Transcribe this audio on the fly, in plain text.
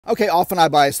Okay, often I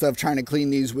buy stuff trying to clean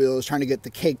these wheels, trying to get the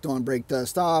caked on brake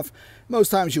dust off. Most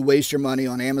times you waste your money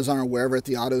on Amazon or wherever at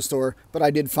the auto store, but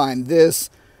I did find this.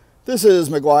 This is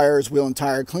Meguiar's wheel and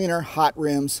tire cleaner, hot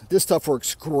rims. This stuff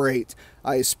works great.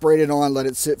 I sprayed it on, let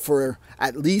it sit for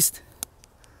at least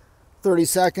 30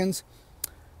 seconds,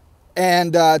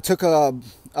 and took a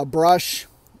brush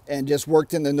and just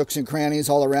worked in the nooks and crannies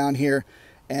all around here.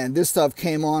 And this stuff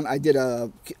came on. I did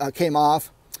came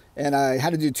off, and I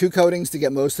had to do 2 coatings to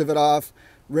get most of it off.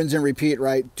 Rinse and repeat,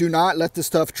 right? Do not let the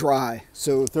stuff dry.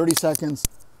 So 30 seconds,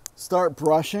 start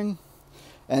brushing,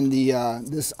 and the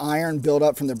this iron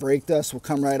buildup from the brake dust will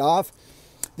come right off.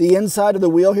 The inside of the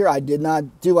wheel here, I did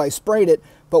not do. I sprayed it,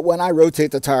 but when I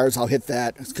rotate the tires, I'll hit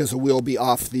that because the wheel will be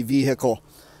off the vehicle.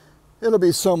 It'll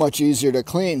be so much easier to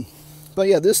clean. But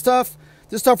yeah, this stuff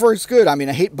works good. I mean,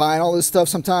 I hate buying all this stuff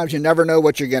sometimes. You never know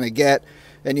what you're going to get,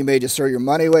 and you may just throw your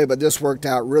money away, but this worked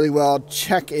out really well.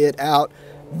 Check it out.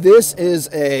 This is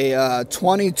a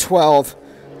 2012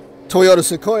 Toyota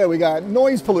Sequoia. We got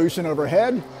noise pollution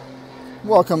overhead.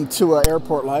 Welcome to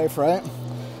airport life, right?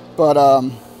 But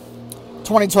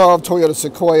 2012 Toyota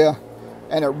Sequoia,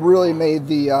 and it really made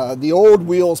the old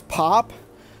wheels pop.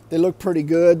 They look pretty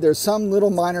good. There's some little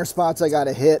minor spots I got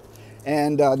to hit,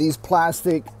 and these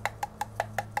plastic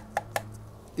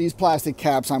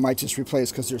caps I might just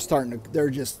replace because they're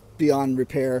just beyond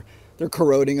repair. They're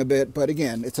corroding a bit, but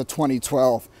again, it's a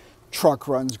 2012. Truck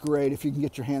runs great. If you can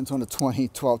get your hands on a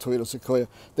 2012 Toyota Sequoia,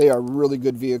 they are really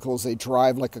good vehicles. They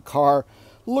drive like a car.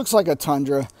 Looks like a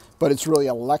Tundra, but it's really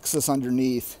a Lexus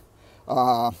underneath.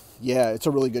 Yeah, it's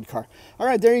a really good car. All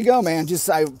right, there you go, man.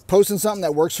 I posting something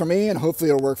that works for me, and hopefully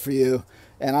it'll work for you.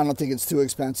 And I don't think it's too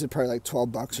expensive, probably like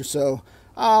 12 bucks or so.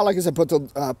 Like I said,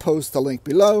 post the link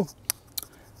below.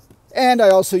 And I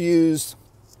also used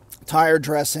tire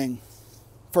dressing.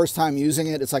 First time using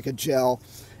it, it's like a gel,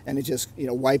 and it just,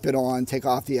 wipe it on, take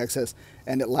off the excess,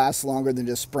 and it lasts longer than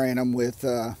just spraying them with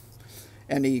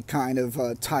any kind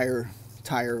of tire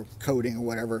coating or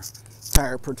whatever,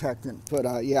 tire protectant.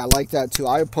 But yeah, I like that too.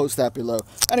 I'll post that below.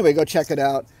 Anyway, go check it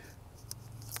out.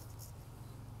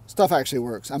 Stuff actually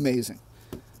works. Amazing.